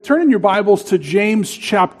Turn in your Bibles to James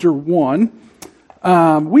chapter 1.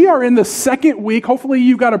 We are in the second week. Hopefully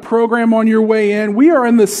you've got a program on your way in. We are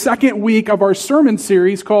in the second week of our sermon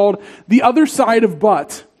series called The Other Side of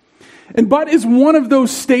But. And but is one of those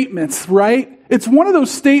statements, right? It's one of those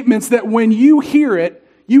statements that when you hear it,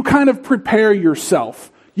 you kind of prepare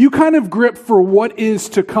yourself. You kind of grip for what is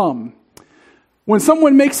to come. When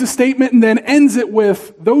someone makes a statement and then ends it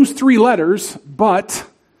with those three letters, but,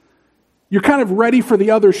 you're kind of ready for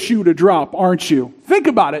the other shoe to drop, aren't you? Think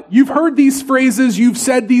about it. You've heard these phrases. You've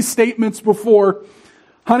said these statements before.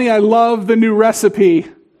 Honey, I love the new recipe,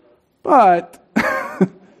 but, you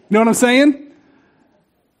know what I'm saying?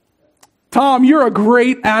 Tom, you're a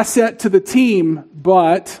great asset to the team,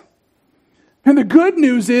 but, and the good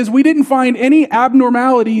news is we didn't find any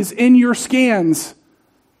abnormalities in your scans,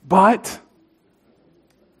 but,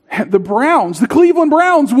 the Cleveland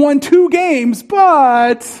Browns won 2 games,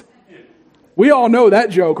 but, we all know that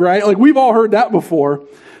joke, right? Like, we've all heard that before.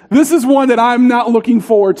 This is one that I'm not looking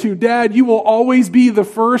forward to. Dad, you will always be the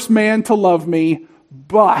first man to love me,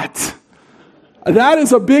 but that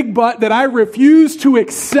is a big but that I refuse to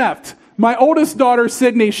accept. My oldest daughter,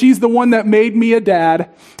 Sydney, she's the one that made me a dad.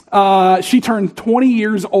 She turned 20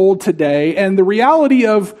 years old today, and the reality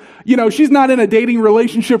of, she's not in a dating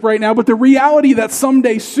relationship right now, but the reality that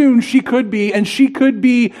someday soon she could be, and she could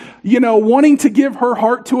be, wanting to give her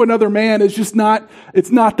heart to another man is just not,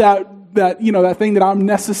 it's not that thing that I'm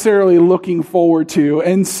necessarily looking forward to.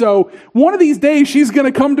 And so one of these days she's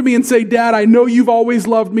going to come to me and say, Dad, I know you've always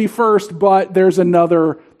loved me first, but there's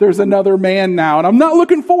another man now. And I'm not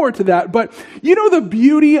looking forward to that. But the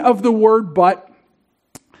beauty of the word but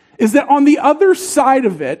is that on the other side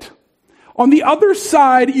of it,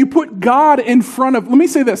 you put God in front of, let me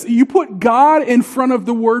say this, you put God in front of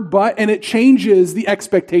the word but, and it changes the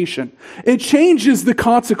expectation. It changes the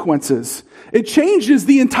consequences. It changes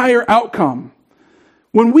the entire outcome.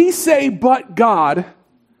 When we say but God,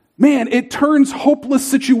 man, it turns hopeless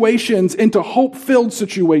situations into hope-filled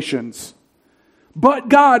situations. But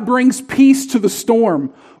God brings peace to the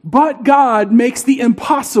storm. But God makes the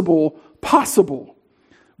impossible possible.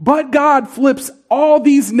 But God flips all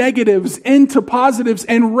these negatives into positives,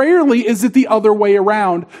 and rarely is it the other way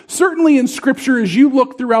around. Certainly in Scripture, as you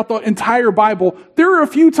look throughout the entire Bible, there are a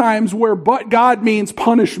few times where but God means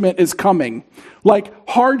punishment is coming, like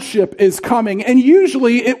hardship is coming. And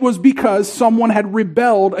usually it was because someone had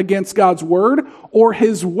rebelled against God's word or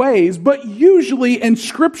his ways. But usually in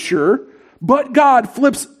Scripture, but God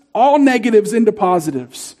flips all negatives into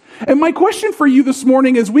positives. And my question for you this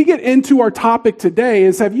morning as we get into our topic today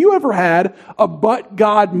is, have you ever had a but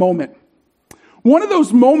God moment? One of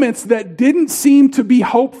those moments that didn't seem to be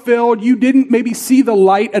hope-filled. You didn't maybe see the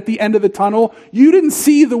light at the end of the tunnel. You didn't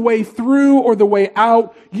see the way through or the way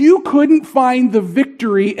out. You couldn't find the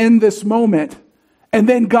victory in this moment. And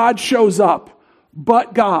then God shows up,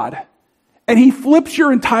 but God. And he flips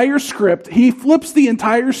your entire script. He flips the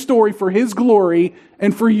entire story for his glory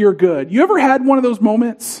and for your good. You ever had one of those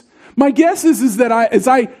moments? My guess is that as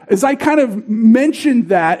I kind of mentioned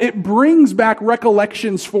that, it brings back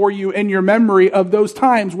recollections for you in your memory of those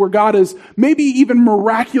times where God has maybe even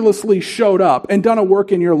miraculously showed up and done a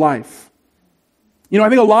work in your life. I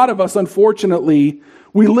think a lot of us, unfortunately,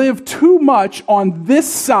 we live too much on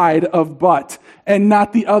this side of but and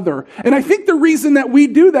not the other. And I think the reason that we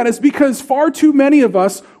do that is because far too many of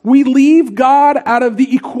us, we leave God out of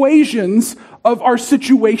the equations of our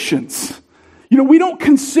situations. We don't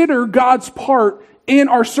consider God's part in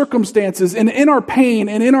our circumstances and in our pain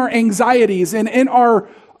and in our anxieties and in our,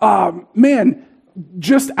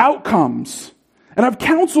 just outcomes. And I've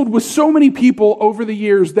counseled with so many people over the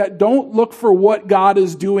years that don't look for what God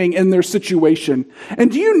is doing in their situation.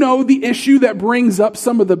 And do you know the issue that brings up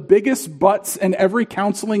some of the biggest buts in every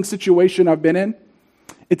counseling situation I've been in?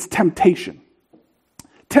 It's temptation.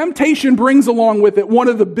 Temptation brings along with it one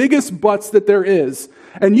of the biggest buts that there is.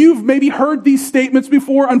 And you've maybe heard these statements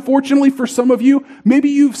before. Unfortunately, for some of you, maybe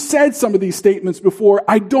you've said some of these statements before.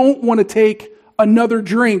 I don't want to take another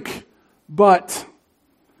drink, but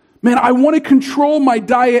I want to control my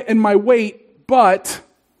diet and my weight, but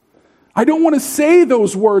I don't want to say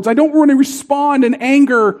those words. I don't want to respond in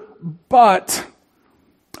anger, but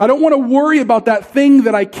I don't want to worry about that thing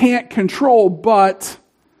that I can't control, but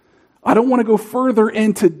I don't want to go further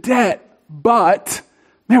into debt, but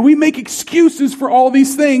we make excuses for all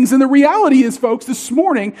these things. And the reality is, folks, this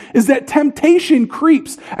morning is that temptation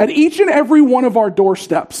creeps at each and every one of our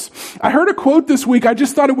doorsteps. I heard a quote this week. I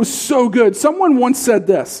just thought it was so good. Someone once said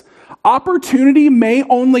this: opportunity may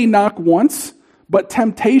only knock once, but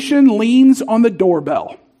temptation leans on the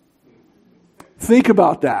doorbell. Think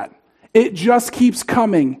about that. It just keeps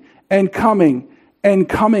coming and coming and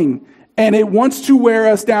coming. And it wants to wear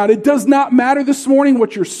us down. It does not matter this morning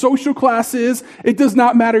what your social class is. It does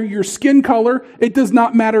not matter your skin color. It does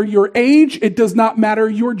not matter your age. It does not matter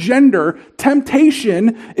your gender.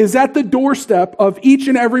 Temptation is at the doorstep of each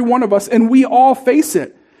and every one of us, and we all face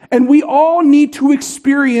it. And we all need to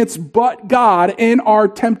experience but God in our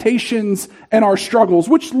temptations and our struggles,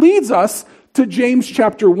 which leads us to James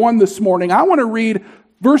chapter 1 this morning. I want to read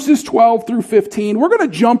verses 12 through 15. We're going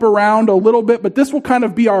to jump around a little bit, but this will kind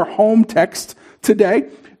of be our home text today.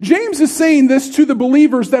 James is saying this to the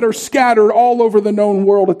believers that are scattered all over the known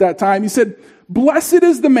world at that time. He said, "Blessed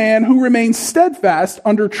is the man who remains steadfast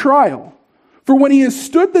under trial. For when he has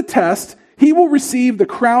stood the test, he will receive the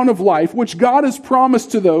crown of life, which God has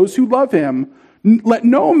promised to those who love him. Let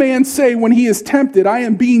no man say when he is tempted, I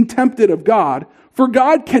am being tempted of God. For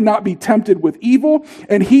God cannot be tempted with evil,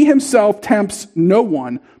 and he himself tempts no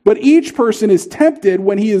one. But each person is tempted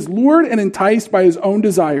when he is lured and enticed by his own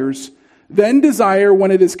desires. Then desire,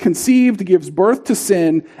 when it is conceived, gives birth to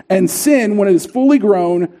sin, and sin, when it is fully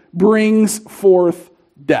grown, brings forth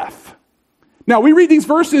death." Now, we read these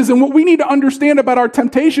verses, and what we need to understand about our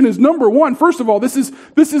temptation is, number one, first of all, this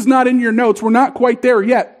is not in your notes. We're not quite there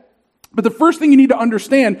yet. But the first thing you need to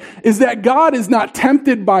understand is that God is not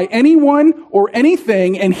tempted by anyone or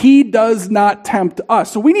anything, and he does not tempt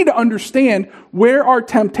us. So we need to understand where our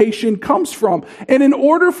temptation comes from. And in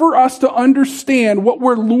order for us to understand what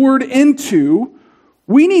we're lured into,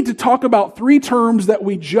 we need to talk about three terms that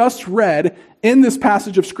we just read in this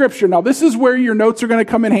passage of Scripture. Now, this is where your notes are going to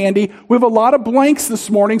come in handy. We have a lot of blanks this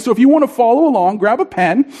morning, so if you want to follow along, grab a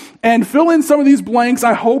pen and fill in some of these blanks.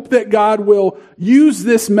 I hope that God will use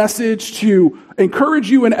this message to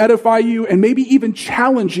encourage you and edify you and maybe even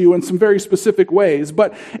challenge you in some very specific ways.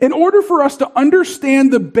 But in order for us to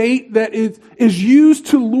understand the bait that is used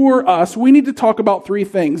to lure us, we need to talk about three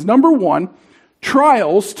things. Number one,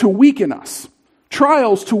 trials to weaken us.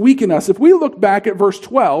 Trials to weaken us. If we look back at verse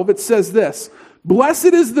 12, it says this: "Blessed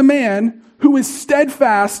is the man who is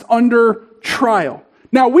steadfast under trial."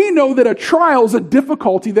 Now, we know that a trial is a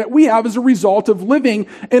difficulty that we have as a result of living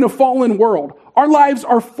in a fallen world. Our lives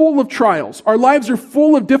are full of trials. Our lives are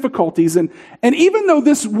full of difficulties. And even though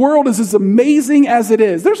this world is as amazing as it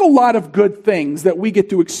is, there's a lot of good things that we get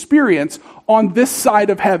to experience on this side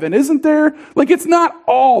of heaven, isn't there? Like, it's not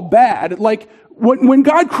all bad. Like, when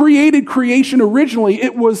God created creation originally,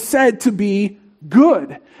 it was said to be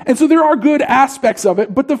good. And so there are good aspects of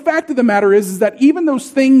it. But the fact of the matter is that even those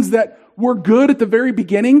things that were good at the very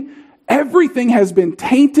beginning, everything has been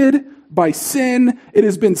tainted by sin. It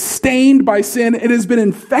has been stained by sin. It has been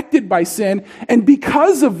infected by sin. And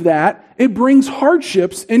because of that, it brings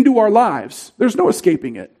hardships into our lives. There's no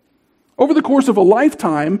escaping it. Over the course of a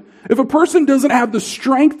lifetime, if a person doesn't have the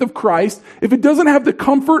strength of Christ, if it doesn't have the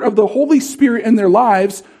comfort of the Holy Spirit in their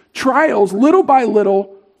lives, trials, little by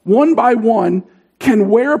little, one by one, can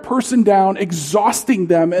wear a person down, exhausting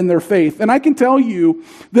them in their faith. And I can tell you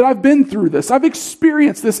that I've been through this. I've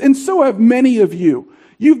experienced this, and so have many of you.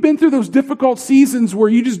 You've been through those difficult seasons where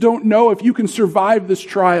you just don't know if you can survive this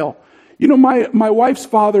trial. You know, my wife's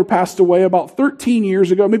father passed away about 13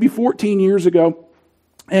 years ago, maybe 14 years ago.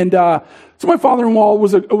 And so my father-in-law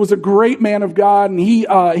was a great man of God, and he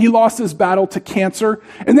lost his battle to cancer.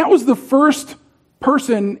 And that was the first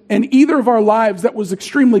person in either of our lives that was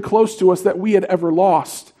extremely close to us that we had ever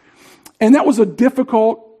lost. And that was a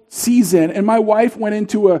difficult season. And my wife went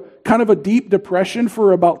into a kind of a deep depression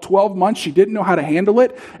for about 12 months. She didn't know how to handle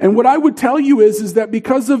it. And what I would tell you is that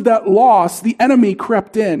because of that loss, the enemy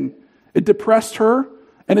crept in. It depressed her,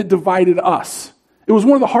 and it divided us. It was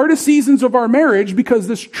one of the hardest seasons of our marriage because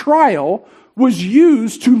this trial was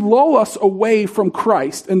used to lull us away from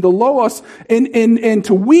Christ and to lull us and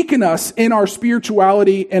to weaken us in our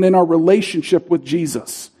spirituality and in our relationship with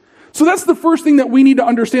Jesus. So that's the first thing that we need to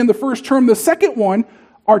understand, the first term. The second one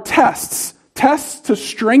are tests to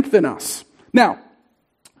strengthen us. Now,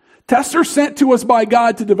 tests are sent to us by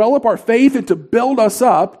God to develop our faith and to build us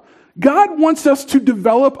up. God wants us to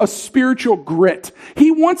develop a spiritual grit. He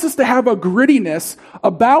wants us to have a grittiness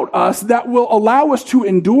about us that will allow us to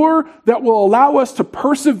endure, that will allow us to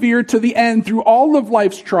persevere to the end through all of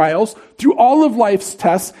life's trials, through all of life's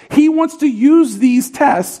tests. He wants to use these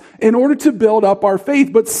tests in order to build up our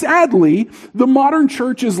faith. But sadly, the modern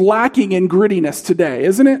church is lacking in grittiness today,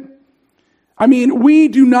 isn't it? I mean, we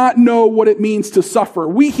do not know what it means to suffer.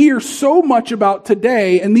 We hear so much about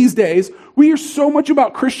today and these days, we hear so much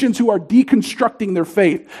about Christians who are deconstructing their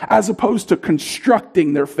faith as opposed to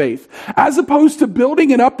constructing their faith. As opposed to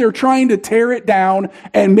building it up, they're trying to tear it down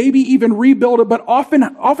and maybe even rebuild it. But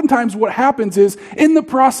oftentimes what happens is in the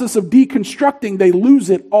process of deconstructing, they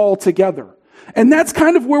lose it altogether. And that's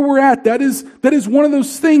kind of where we're at. That is one of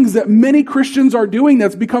those things that many Christians are doing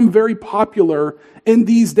that's become very popular in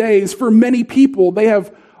these days. For many people, they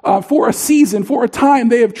have, for a season, for a time,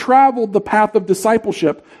 they have traveled the path of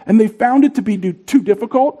discipleship, and they found it to be too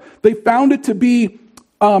difficult. They found it to be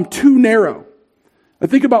too narrow. I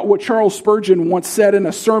think about what Charles Spurgeon once said in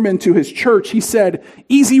a sermon to his church. He said,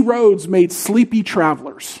 "Easy roads made sleepy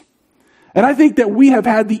travelers." And I think that we have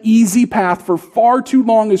had the easy path for far too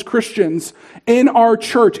long as Christians in our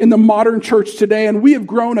church, in the modern church today, and we have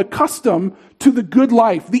grown accustomed to the good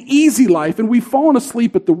life, the easy life, and we've fallen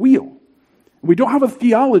asleep at the wheel. We don't have a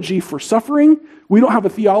theology for suffering. We don't have a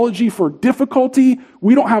theology for difficulty.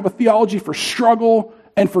 We don't have a theology for struggle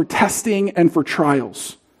and for testing and for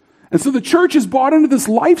trials. And so the church is bought into this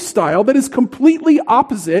lifestyle that is completely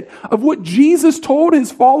opposite of what Jesus told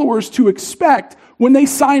his followers to expect when they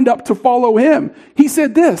signed up to follow him. He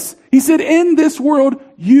said this. He said, "In this world,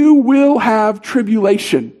 you will have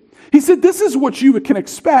tribulation." He said, this is what you can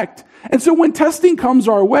expect. And so when testing comes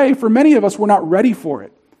our way, for many of us, we're not ready for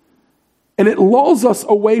it. And it lulls us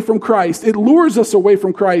away from Christ. It lures us away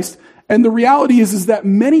from Christ. And the reality is that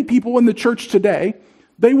many people in the church today,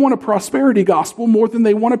 they want a prosperity gospel more than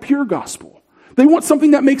they want a pure gospel. They want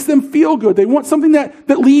something that makes them feel good. They want something that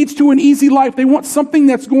leads to an easy life. They want something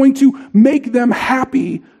that's going to make them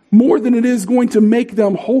happy more than it is going to make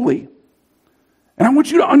them holy. And I want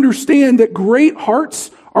you to understand that great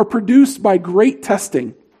hearts are produced by great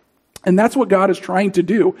testing. And that's what God is trying to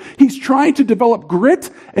do. He's trying to develop grit,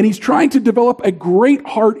 and he's trying to develop a great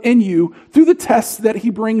heart in you through the tests that he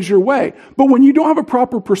brings your way. But when you don't have a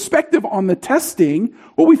proper perspective on the testing,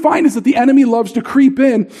 what we find is that the enemy loves to creep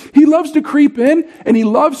in. He loves to creep in, and he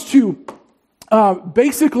loves to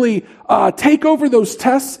take over those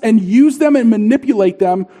tests and use them and manipulate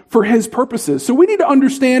them for his purposes. So we need to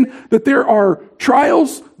understand that there are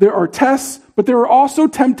trials, there are tests, but there are also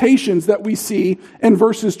temptations that we see in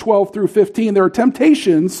verses 12 through 15. There are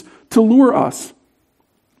temptations to lure us.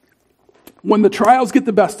 When the trials get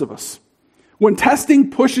the best of us, when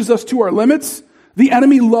testing pushes us to our limits, the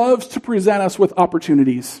enemy loves to present us with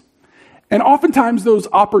opportunities. And oftentimes those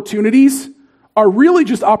opportunities are really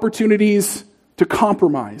just opportunities to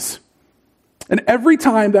compromise. And every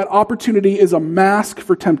time that opportunity is a mask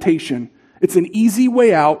for temptation, it's an easy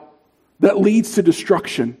way out that leads to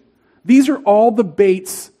destruction. These are all the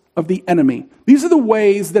baits of the enemy. These are the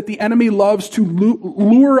ways that the enemy loves to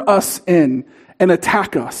lure us in and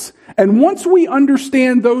attack us. And once we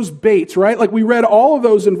understand those baits, right? Like we read all of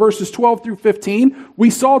those in verses 12 through 15. We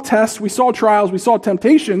saw tests, we saw trials, we saw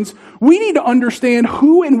temptations. We need to understand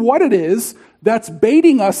who and what it is that's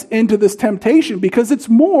baiting us into this temptation, because it's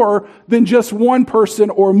more than just one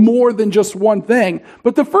person or more than just one thing.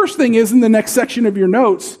 But the first thing is in the next section of your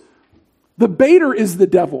notes, the baiter is the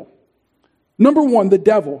devil. Number one, the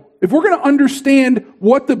devil. If we're going to understand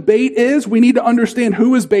what the bait is, we need to understand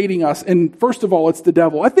who is baiting us. And first of all, it's the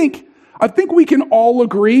devil. I think we can all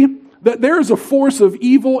agree that there is a force of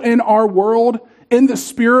evil in our world, in the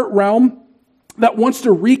spirit realm, that wants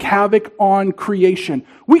to wreak havoc on creation.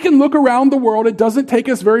 We can look around the world. It doesn't take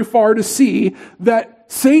us very far to see that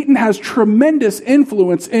Satan has tremendous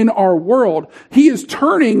influence in our world. He is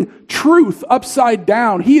turning truth upside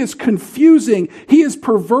down. He is confusing. He is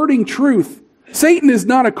perverting truth. Satan is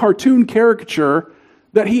not a cartoon caricature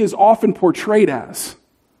that he is often portrayed as.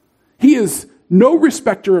 He is no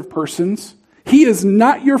respecter of persons. He is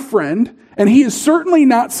not your friend, and he is certainly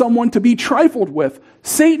not someone to be trifled with.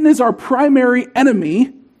 Satan is our primary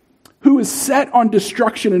enemy who is set on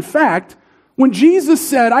destruction. In fact, when Jesus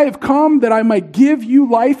said, "I have come that I might give you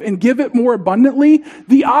life and give it more abundantly,"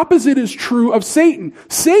 the opposite is true of Satan.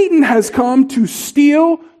 Satan has come to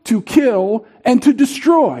steal, to kill, and to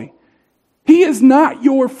destroy. He is not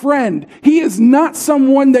your friend. He is not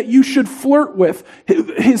someone that you should flirt with.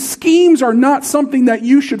 His schemes are not something that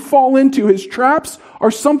you should fall into. His traps are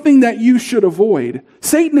something that you should avoid.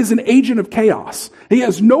 Satan is an agent of chaos. He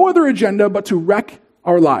has no other agenda but to wreck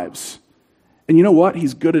our lives. And you know what?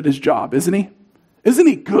 He's good at his job, isn't he? Isn't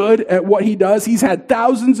he good at what he does? He's had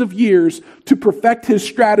thousands of years to perfect his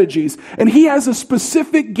strategies. And he has a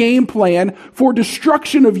specific game plan for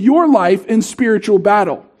destruction of your life in spiritual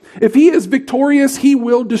battle. If he is victorious, he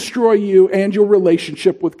will destroy you and your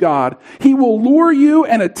relationship with God. He will lure you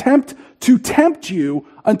and attempt to tempt you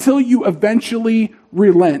until you eventually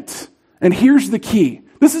relent. And here's the key.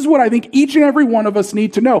 This is what I think each and every one of us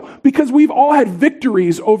need to know, because we've all had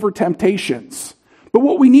victories over temptations. But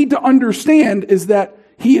what we need to understand is that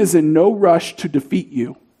he is in no rush to defeat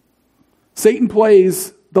you. Satan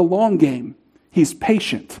plays the long game. He's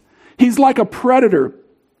patient. He's like a predator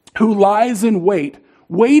who lies in wait,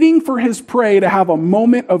 waiting for his prey to have a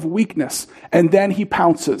moment of weakness, and then he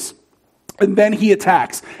pounces. And then he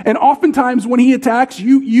attacks. And oftentimes when he attacks,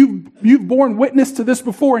 you've borne witness to this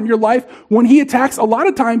before in your life. When he attacks, a lot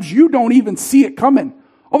of times you don't even see it coming.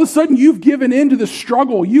 All of a sudden you've given into this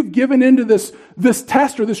struggle. You've given into this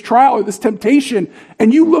test or this trial or this temptation.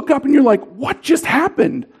 And you look up and you're like, what just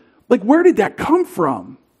happened? Like, where did that come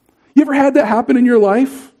from? You ever had that happen in your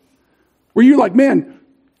life? Where you're like, man,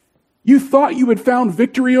 you thought you had found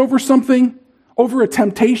victory over something, over a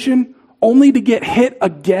temptation, only to get hit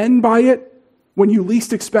again by it when you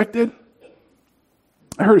least expected?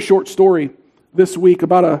 I heard a short story this week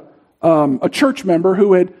about a church member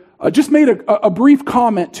who had just made a brief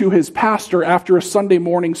comment to his pastor after a Sunday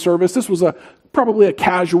morning service. This was probably a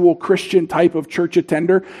casual Christian type of church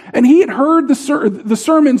attender. And he had heard the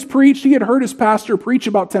sermons preached. He had heard his pastor preach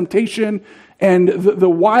about temptation and the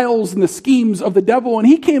wiles and the schemes of the devil. And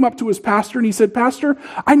he came up to his pastor and he said, Pastor,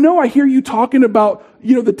 I know I hear you talking about,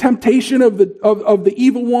 the temptation of the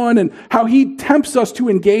evil one and how he tempts us to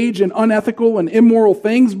engage in unethical and immoral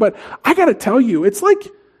things. But I got to tell you, it's like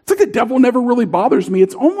the devil never really bothers me.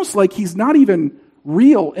 It's almost like he's not even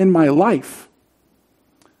real in my life.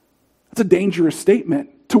 That's a dangerous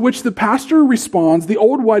statement. To which the pastor responds, the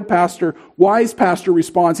old wise pastor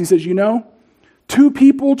responds, he says, two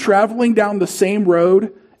people traveling down the same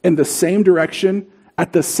road in the same direction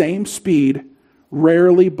at the same speed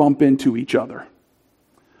rarely bump into each other.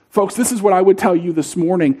 Folks, this is what I would tell you this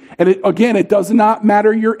morning. And it does not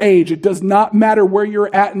matter your age. It does not matter where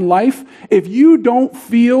you're at in life. If you don't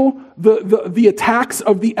feel the attacks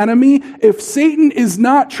of the enemy, if Satan is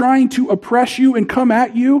not trying to oppress you and come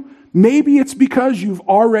at you, maybe it's because you've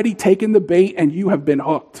already taken the bait and you have been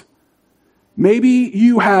hooked. Maybe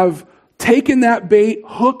you have taken that bait,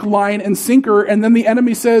 hook, line, and sinker, and then the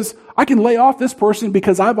enemy says, I can lay off this person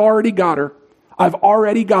because I've already got her. I've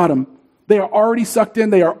already got them. They are already sucked in.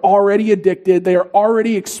 They are already addicted. They are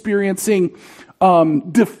already experiencing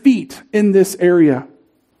defeat in this area.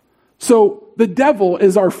 So the devil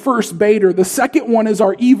is our first baiter. The second one is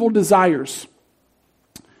our evil desires.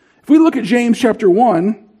 If we look at James chapter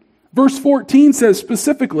 1, verse 14 says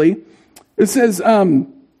specifically, it says,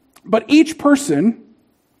 but each person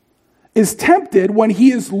is tempted when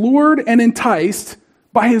he is lured and enticed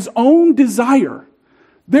by his own desire.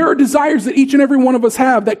 There are desires that each and every one of us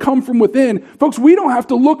have that come from within. Folks, we don't have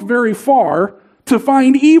to look very far to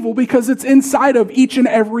find evil because it's inside of each and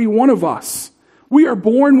every one of us. We are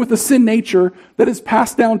born with a sin nature that is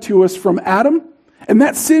passed down to us from Adam, and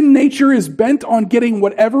that sin nature is bent on getting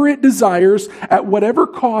whatever it desires at whatever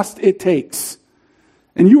cost it takes.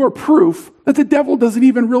 And you are proof that the devil doesn't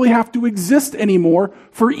even really have to exist anymore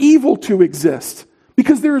for evil to exist,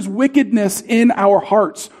 because there is wickedness in our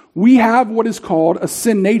hearts. We have what is called a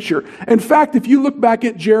sin nature. In fact, if you look back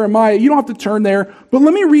at Jeremiah, you don't have to turn there, but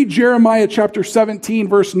let me read Jeremiah chapter 17,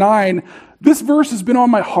 verse 9. This verse has been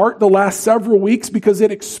on my heart the last several weeks because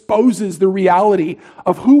it exposes the reality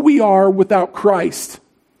of who we are without Christ.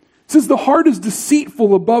 It says, the heart is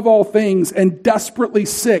deceitful above all things and desperately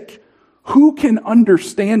sick. Who can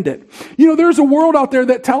understand it? There's a world out there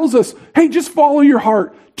that tells us, hey, just follow your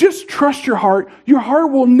heart. Just trust your heart. Your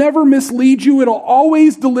heart will never mislead you. It'll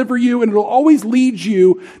always deliver you and it'll always lead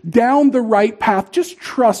you down the right path. Just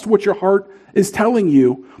trust what your heart is telling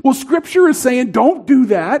you. Well, Scripture is saying, don't do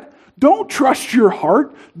that. Don't trust your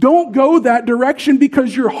heart. Don't go that direction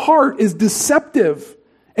because your heart is deceptive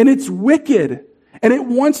and it's wicked and it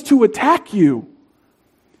wants to attack you.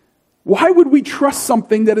 Why would we trust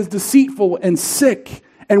something that is deceitful and sick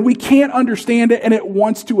and we can't understand it and it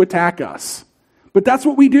wants to attack us? But that's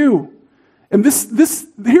what we do. And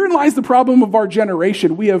herein lies the problem of our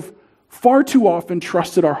generation. We have far too often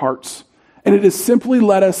trusted our hearts, and it has simply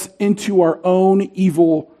led us into our own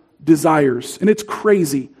evil desires. And it's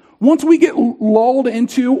crazy. Once we get lulled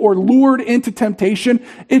into or lured into temptation,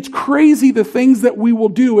 it's crazy the things that we will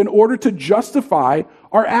do in order to justify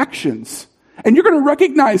our actions. And you're going to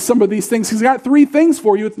recognize some of these things because I got 3 things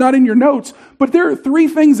for you. It's not in your notes, but there are 3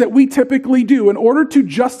 things that we typically do in order to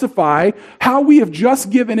justify how we have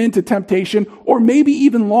just given into temptation or maybe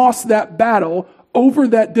even lost that battle over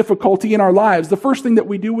that difficulty in our lives. The first thing that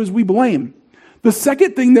we do is we blame. The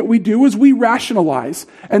second thing that we do is we rationalize.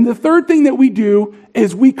 And the third thing that we do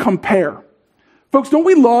is we compare. Folks, don't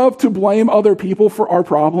we love to blame other people for our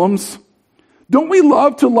problems? Don't we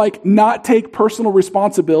love to not take personal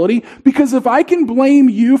responsibility? Because if I can blame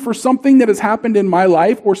you for something that has happened in my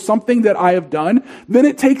life or something that I have done, then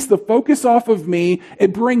it takes the focus off of me.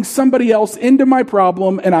 It brings somebody else into my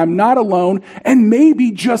problem and I'm not alone. And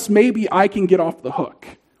maybe, just maybe, I can get off the hook.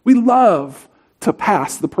 We love to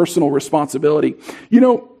pass the personal responsibility.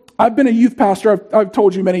 I've been a youth pastor. I've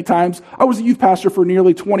told you many times. I was a youth pastor for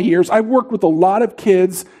nearly 20 years. I've worked with a lot of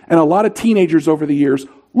kids and a lot of teenagers over the years.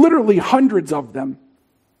 Literally hundreds of them.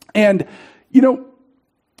 And,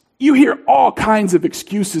 you hear all kinds of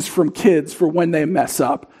excuses from kids for when they mess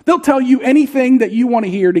up. They'll tell you anything that you want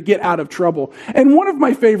to hear to get out of trouble. And one of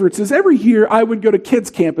my favorites is every year I would go to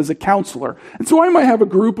kids camp as a counselor. And so I might have a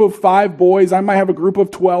group of 5 boys. I might have a group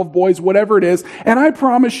of 12 boys, whatever it is. And I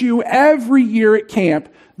promise you, every year at camp,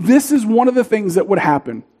 this is one of the things that would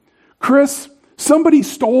happen. Chris, somebody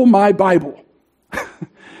stole my Bible.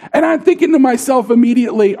 And I'm thinking to myself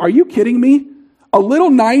immediately, are you kidding me? A little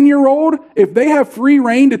 9-year-old, if they have free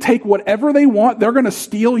reign to take whatever they want, they're going to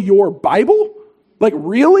steal your Bible?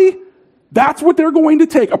 Really? That's what they're going to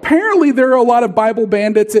take. Apparently, there are a lot of Bible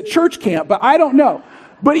bandits at church camp, but I don't know.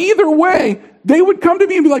 But either way, they would come to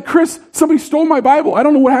me and be like, Chris, somebody stole my Bible. I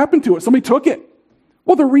don't know what happened to it. Somebody took it.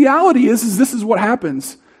 Well, the reality is this is what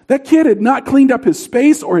happens. That kid had not cleaned up his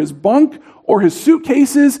space or his bunk or his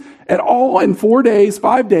suitcases at all in 4 days,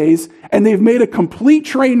 5 days, and they've made a complete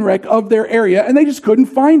train wreck of their area, and they just couldn't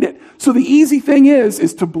find it. So the easy thing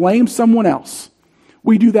is to blame someone else.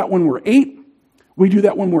 We do that when we're 8. We do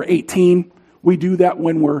that when we're 18. We do that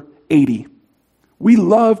when we're 80. We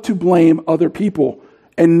love to blame other people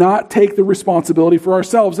and not take the responsibility for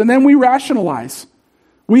ourselves. And then we rationalize.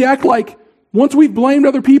 We act like once we've blamed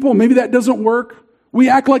other people, maybe that doesn't work. We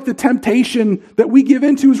act like the temptation that we give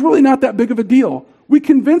into is really not that big of a deal. We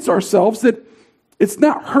convince ourselves that it's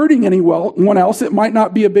not hurting anyone else. It might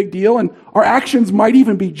not be a big deal, and our actions might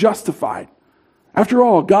even be justified. After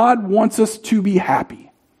all, God wants us to be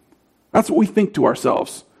happy. That's what we think to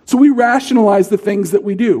ourselves. So we rationalize the things that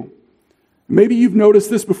we do. Maybe you've noticed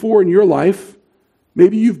this before in your life.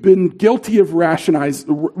 Maybe you've been guilty of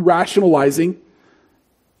rationalizing.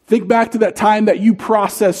 Think back to that time that you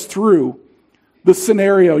processed through the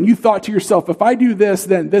scenario and you thought to yourself, if I do this,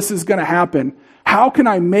 then this is going to happen. How can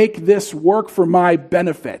I make this work for my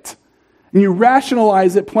benefit? And you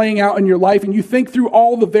rationalize it playing out in your life and you think through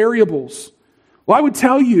all the variables. Well, I would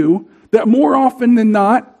tell you that more often than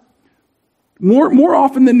not,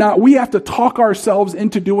 we have to talk ourselves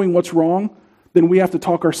into doing what's wrong than we have to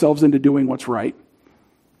talk ourselves into doing what's right.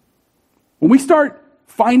 When we start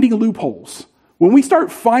finding loopholes, when we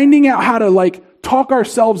start finding out how to talk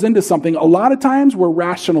ourselves into something, a lot of times we're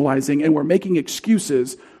rationalizing and we're making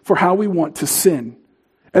excuses for how we want to sin.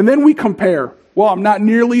 And then we compare. Well, I'm not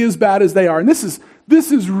nearly as bad as they are. And this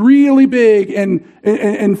is really big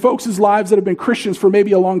in folks' lives that have been Christians for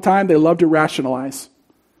maybe a long time. They love to rationalize.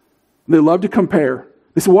 They love to compare.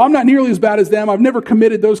 They say, well, I'm not nearly as bad as them. I've never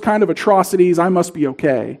committed those kind of atrocities. I must be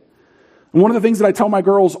okay. And one of the things that I tell my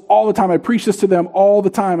girls all the time, I preach this to them all the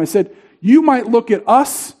time. I said, you might look at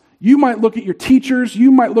us, you might look at your teachers,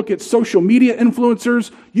 you might look at social media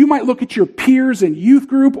influencers, you might look at your peers in youth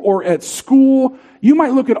group or at school, you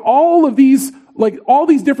might look at all of these, all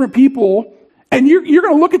these different people, and you're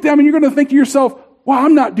going to look at them and you're going to think to yourself, well,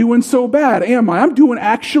 I'm not doing so bad, am I? I'm doing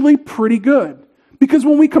actually pretty good. Because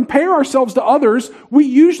when we compare ourselves to others, we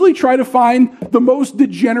usually try to find the most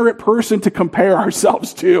degenerate person to compare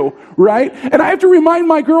ourselves to, right? And I have to remind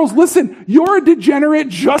my girls, listen, you're a degenerate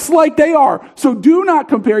just like they are. So do not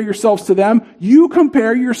compare yourselves to them. You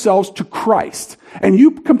compare yourselves to Christ. And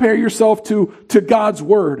you compare yourself to God's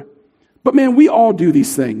word. But man, we all do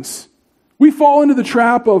these things. We fall into the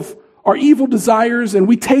trap of our evil desires and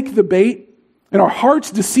we take the bait and our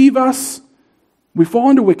hearts deceive us. We fall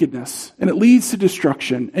into wickedness, and it leads to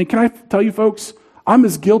destruction. And can I tell you, folks, I'm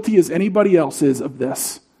as guilty as anybody else is of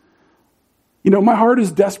this. My heart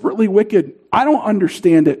is desperately wicked. I don't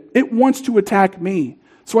understand it. It wants to attack me.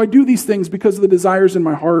 So I do these things because of the desires in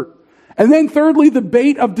my heart. And then thirdly, the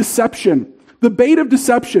bait of deception. The bait of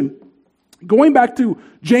deception. Going back to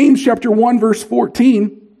James chapter 1, verse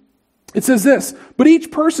 14, it says this, but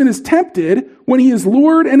each person is tempted when he is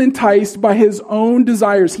lured and enticed by his own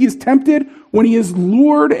desires. He is tempted when he is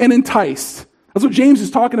lured and enticed. That's what James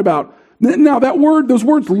is talking about. Now those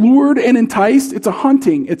words lured and enticed, it's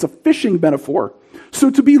a fishing metaphor. So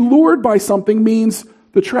to be lured by something means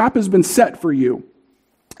the trap has been set for you.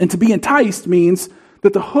 And to be enticed means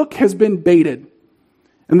that the hook has been baited.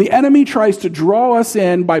 And the enemy tries to draw us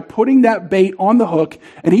in by putting that bait on the hook,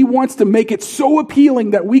 and he wants to make it so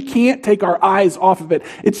appealing that we can't take our eyes off of it.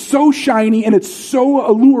 It's so shiny and it's so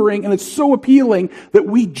alluring and it's so appealing that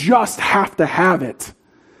we just have to have it.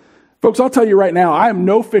 Folks, I'll tell you right now, I am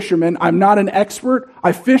no fisherman. I'm not an expert.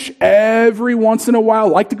 I fish every once in a while. I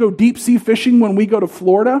like to go deep sea fishing when we go to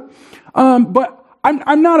Florida. But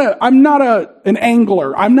I'm not an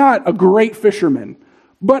angler. I'm not a great fisherman.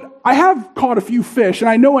 But I have caught a few fish, and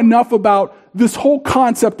I know enough about this whole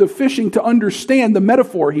concept of fishing to understand the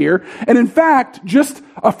metaphor here. And in fact, just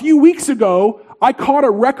a few weeks ago, I caught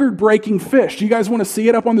a record-breaking fish. Do you guys want to see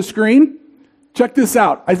it up on the screen? Check this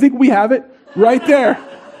out. I think we have it right there.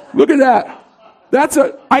 Look at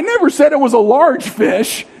that. I never said it was a large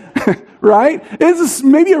fish, right? It's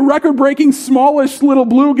maybe a record-breaking, smallest little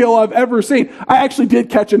bluegill I've ever seen. I actually did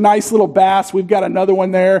catch a nice little bass. We've got another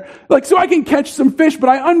one there. So I can catch some fish, but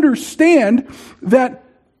I understand that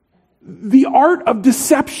the art of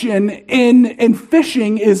deception in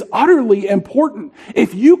fishing is utterly important.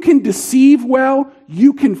 If you can deceive well,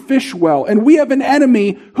 you can fish well. And we have an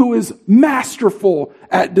enemy who is masterful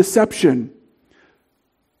at deception.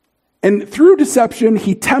 And through deception,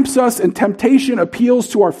 he tempts us, and temptation appeals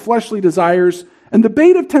to our fleshly desires. And the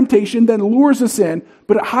bait of temptation then lures us in,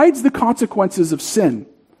 but it hides the consequences of sin.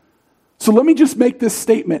 So let me just make this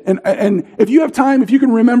statement. And if you have time, if you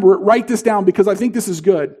can remember it, write this down because I think this is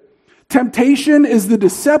good. Temptation is the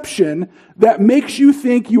deception that makes you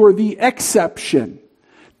think you are the exception.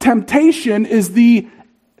 Temptation is the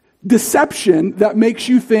deception that makes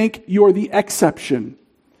you think you're the exception.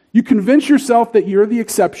 You convince yourself that you're the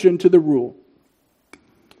exception to the rule.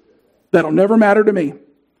 That'll never matter to me.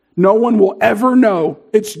 No one will ever know.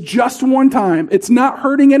 It's just one time. It's not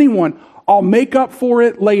hurting anyone. I'll make up for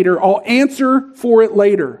it later. I'll answer for it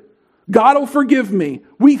later. God will forgive me.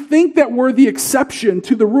 We think that we're the exception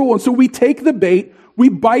to the rule. And so we take the bait, we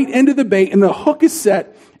bite into the bait, and the hook is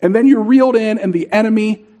set, and then you're reeled in, and the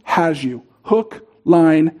enemy has you. Hook,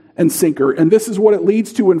 line, and sinker. And this is what it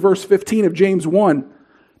leads to in verse 15 of James 1.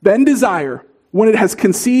 Then desire, when it has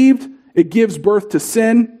conceived, it gives birth to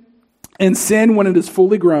sin, and sin, when it is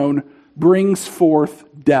fully grown, brings forth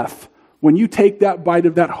death. When you take that bite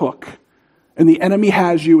of that hook, and the enemy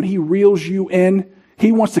has you, and he reels you in,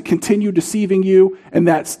 he wants to continue deceiving you, and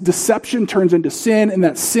that deception turns into sin, and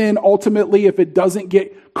that sin ultimately, if it doesn't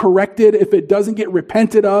get corrected, if it doesn't get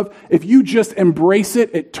repented of, if you just embrace it,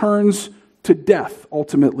 it turns to death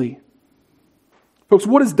ultimately. Folks,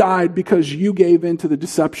 what has died because you gave in to the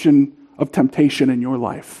deception of temptation in your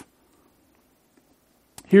life?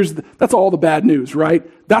 That's all the bad news, right?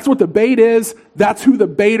 That's what the bait is. That's who the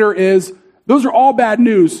baiter is. Those are all bad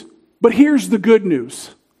news. But here's the good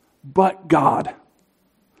news. But God.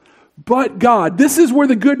 But God. This is where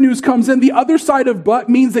the good news comes in. The other side of but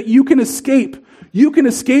means that you can escape. You can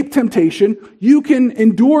escape temptation. You can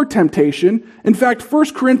endure temptation. In fact,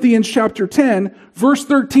 1 Corinthians chapter 10, verse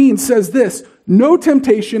 13 says this, no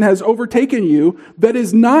temptation has overtaken you that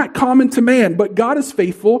is not common to man, but God is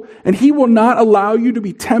faithful, and he will not allow you to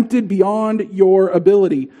be tempted beyond your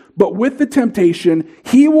ability. But with the temptation,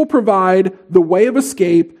 he will provide the way of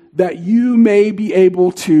escape that you may be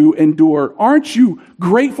able to endure. Aren't you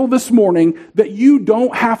grateful this morning that you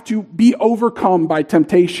don't have to be overcome by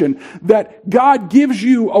temptation, that God gives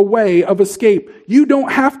you a way of escape? You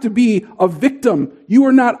don't have to be a victim. You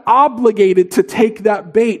are not obligated to take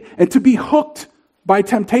that bait and to be hooked by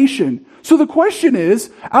temptation. So the question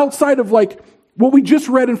is, outside of what we just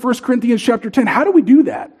read in 1 Corinthians chapter 10, how do we do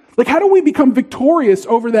that? How do we become victorious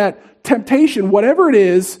over that temptation, whatever it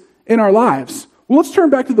is in our lives? Well, let's turn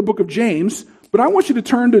back to the book of James, but I want you to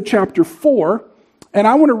turn to chapter 4, and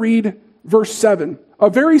I want to read verse 7. A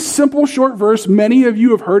very simple, short verse. Many of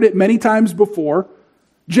you have heard it many times before.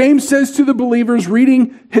 James says to the believers,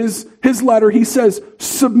 reading his letter, he says,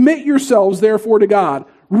 submit yourselves, therefore, to God.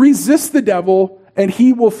 Resist the devil, and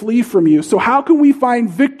he will flee from you. So how can we find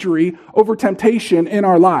victory over temptation in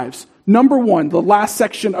our lives? Number one, the last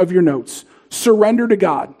section of your notes, surrender to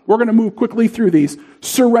God. We're going to move quickly through these.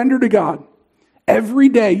 Surrender to God. Every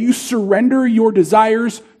day you surrender your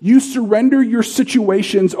desires, you surrender your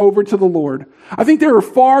situations over to the Lord. I think there are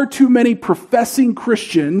far too many professing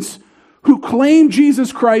Christians who claim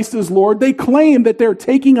Jesus Christ as Lord. They claim that they're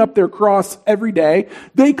taking up their cross every day.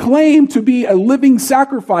 They claim to be a living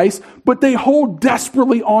sacrifice, but they hold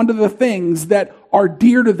desperately onto the things that are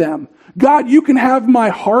dear to them. God, you can have my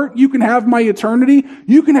heart, you can have my eternity,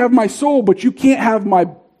 you can have my soul, but you can't have my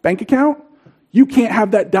bank account. You can't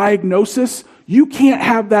have that diagnosis. You can't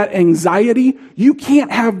have that anxiety. You can't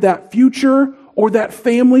have that future or that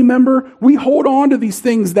family member. We hold on to these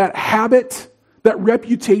things, that habit, that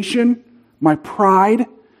reputation, my pride.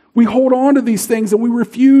 We hold on to these things and we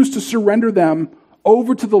refuse to surrender them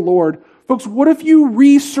over to the Lord. Folks, what if you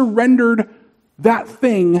re-surrendered that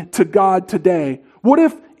thing to God today? What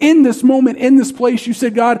if in this moment, in this place, you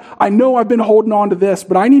said, God, I know I've been holding on to this,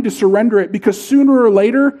 but I need to surrender it because sooner or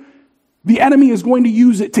later, the enemy is going to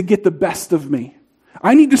use it to get the best of me.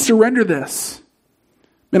 I need to surrender this.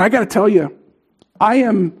 And I got to tell you, I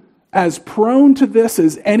am as prone to this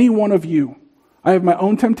as any one of you. I have my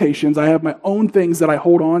own temptations. I have my own things that I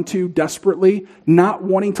hold on to desperately, not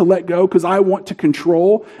wanting to let go because I want to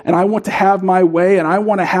control and I want to have my way and I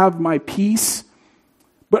want to have my peace.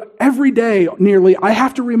 But every day, nearly, I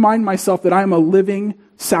have to remind myself that I am a living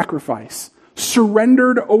sacrifice,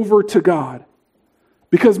 surrendered over to God.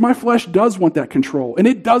 Because my flesh does want that control, and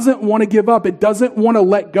it doesn't want to give up. It doesn't want to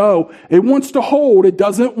let go. It wants to hold. It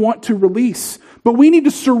doesn't want to release. But we need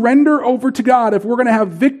to surrender over to God if we're going to have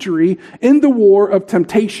victory in the war of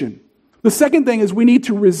temptation. The second thing is we need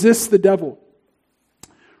to resist the devil.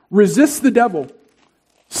 Resist the devil.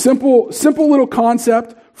 Simple little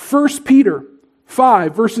concept. 1 Peter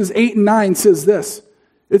 5, verses 8 and 9 says this.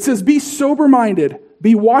 It says, be sober-minded,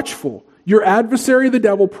 be watchful. Your adversary, the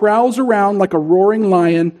devil, prowls around like a roaring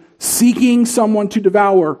lion, seeking someone to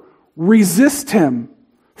devour. Resist him,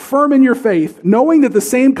 firm in your faith, knowing that the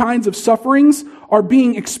same kinds of sufferings are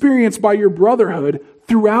being experienced by your brotherhood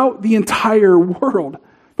throughout the entire world.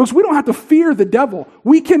 Folks, we don't have to fear the devil.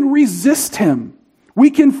 We can resist him.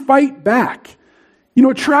 We can fight back. You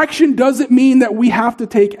know, attraction doesn't mean that we have to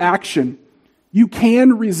take action. You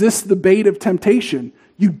can resist the bait of temptation.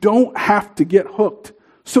 You don't have to get hooked.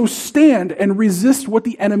 So stand and resist what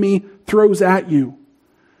the enemy throws at you.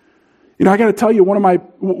 You know, I got to tell you,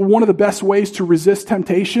 one of the best ways to resist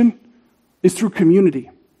temptation is through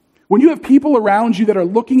community. When you have people around you that are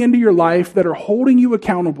looking into your life, that are holding you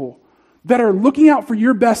accountable, that are looking out for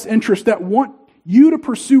your best interest, that want you to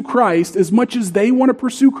pursue Christ as much as they want to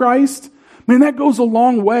pursue Christ, man, that goes a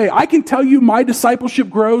long way. I can tell you my discipleship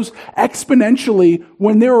grows exponentially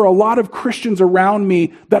when there are a lot of Christians around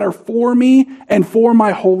me that are for me and for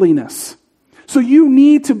my holiness. So you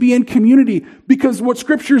need to be in community because what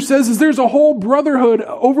Scripture says is there's a whole brotherhood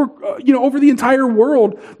over the entire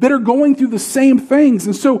world that are going through the same things.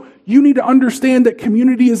 And so you need to understand that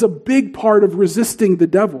community is a big part of resisting the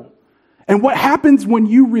devil. And what happens when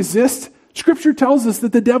you resist, Scripture tells us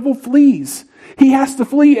that the devil flees. He has to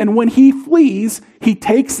flee, and when he flees, he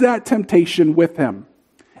takes that temptation with him.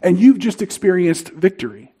 And you've just experienced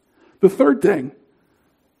victory. The third thing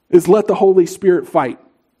is let the Holy Spirit fight.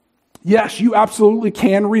 Yes, you absolutely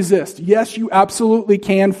can resist. Yes, you absolutely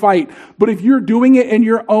can fight. But if you're doing it in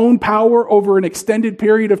your own power over an extended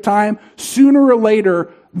period of time, sooner or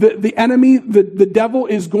later, the enemy, the devil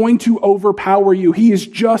is going to overpower you. He is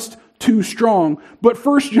just too strong. But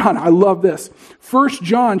 1 John, I love this. 1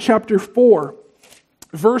 John chapter 4,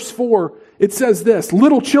 verse 4, it says this,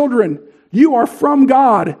 little children, you are from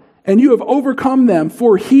God, and you have overcome them,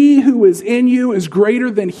 for he who is in you is greater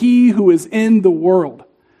than he who is in the world.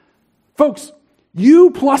 Folks,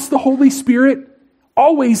 you plus the Holy Spirit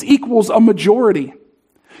always equals a majority.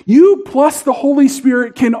 You plus the Holy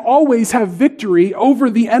Spirit can always have victory over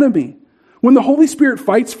the enemy. When the Holy Spirit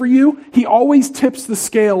fights for you, he always tips the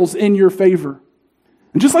scales in your favor.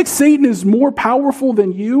 And just like Satan is more powerful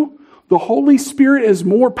than you, the Holy Spirit is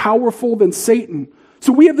more powerful than Satan.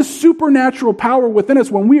 So we have the supernatural power within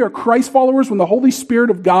us. When we are Christ followers, when the Holy Spirit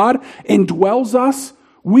of God indwells us,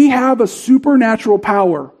 we have a supernatural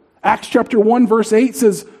power. Acts chapter 1 verse 8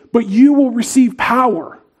 says, but you will receive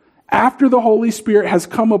power after the Holy Spirit has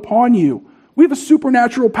come upon you. We have a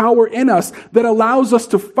supernatural power in us that allows us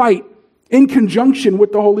to fight in conjunction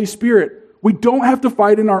with the Holy Spirit. We don't have to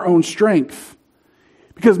fight in our own strength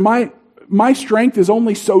because my strength is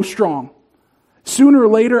only so strong. Sooner or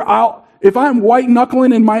later, if I'm white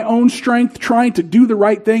knuckling in my own strength, trying to do the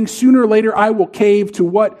right thing, sooner or later I will cave to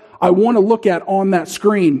what I want to look at on that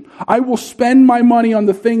screen. I will spend my money on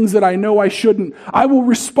the things that I know I shouldn't. I will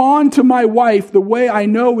respond to my wife the way I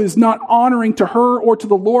know is not honoring to her or to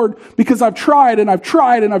the Lord because I've tried and I've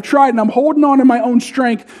tried and I've tried and I'm holding on to my own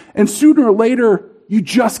strength. And sooner or later, you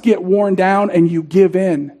just get worn down and you give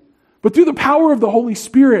in. But through the power of the Holy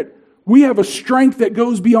Spirit, we have a strength that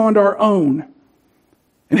goes beyond our own.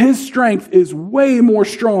 And his strength is way more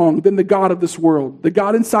strong than the God of this world. The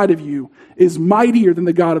God inside of you is mightier than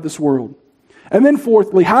the God of this world. And then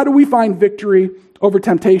fourthly, how do we find victory over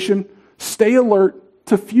temptation? Stay alert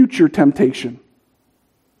to future temptation.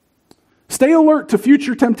 Stay alert to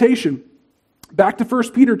future temptation. Back to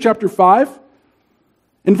 1 Peter chapter 5.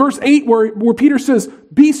 In verse 8 where Peter says,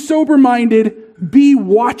 be sober-minded, be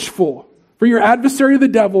watchful. For your adversary, the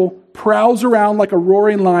devil, prowls around like a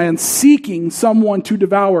roaring lion, seeking someone to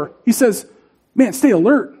devour. He says, man, stay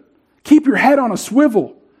alert. Keep your head on a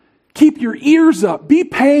swivel. Keep your ears up. Be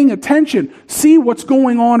paying attention. See what's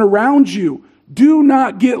going on around you. Do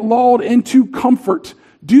not get lulled into comfort.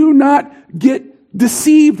 Do not get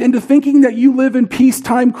deceived into thinking that you live in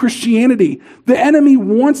peacetime Christianity. The enemy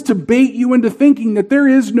wants to bait you into thinking that there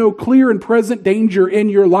is no clear and present danger in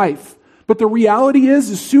your life. But the reality is,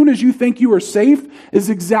 as soon as you think you are safe, is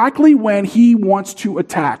exactly when he wants to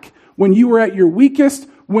attack. When you are at your weakest,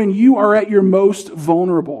 when you are at your most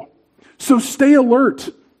vulnerable. So stay alert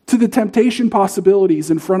to the temptation possibilities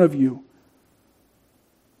in front of you.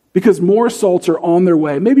 Because more assaults are on their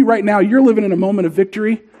way. Maybe right now you're living in a moment of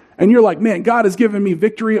victory. And you're like, man, God has given me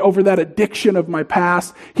victory over that addiction of my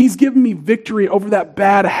past. He's given me victory over that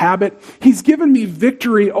bad habit. He's given me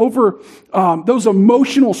victory over those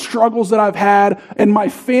emotional struggles that I've had and my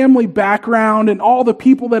family background and all the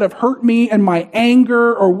people that have hurt me and my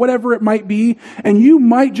anger or whatever it might be. And you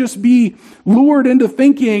might just be lured into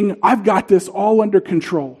thinking, I've got this all under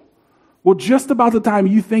control. Well, just about the time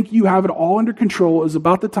you think you have it all under control is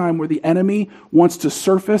about the time where the enemy wants to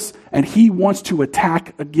surface and he wants to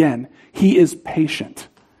attack again. He is patient.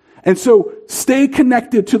 And so stay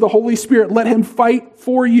connected to the Holy Spirit. Let him fight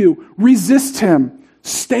for you. Resist him.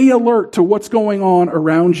 Stay alert to what's going on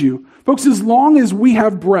around you. Folks, as long as we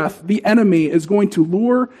have breath, the enemy is going to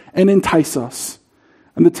lure and entice us.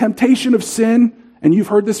 And the temptation of sin, and you've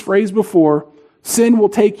heard this phrase before, sin will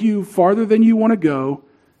take you farther than you want to go.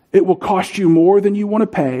 It will cost you more than you want to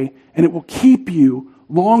pay, and it will keep you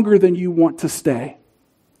longer than you want to stay.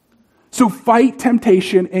 So fight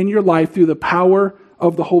temptation in your life through the power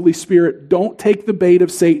of the Holy Spirit. Don't take the bait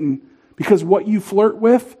of Satan, because what you flirt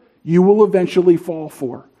with, you will eventually fall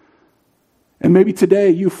for. And maybe today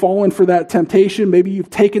you've fallen for that temptation. Maybe you've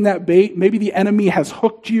taken that bait. Maybe the enemy has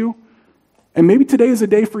hooked you. And maybe today is a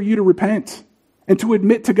day for you to repent and to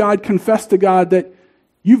admit to God, confess to God that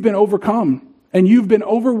you've been overcome. And you've been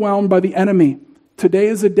overwhelmed by the enemy. Today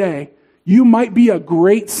is a day. You might be a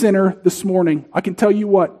great sinner this morning. I can tell you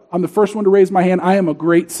what, I'm the first one to raise my hand. I am a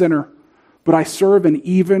great sinner, but I serve an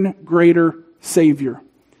even greater Savior.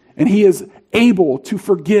 And he is able to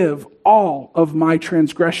forgive all of my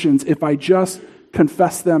transgressions if I just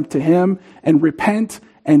confess them to him and repent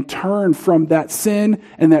and turn from that sin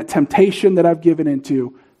and that temptation that I've given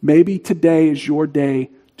into. Maybe today is your day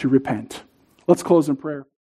to repent. Let's close in prayer.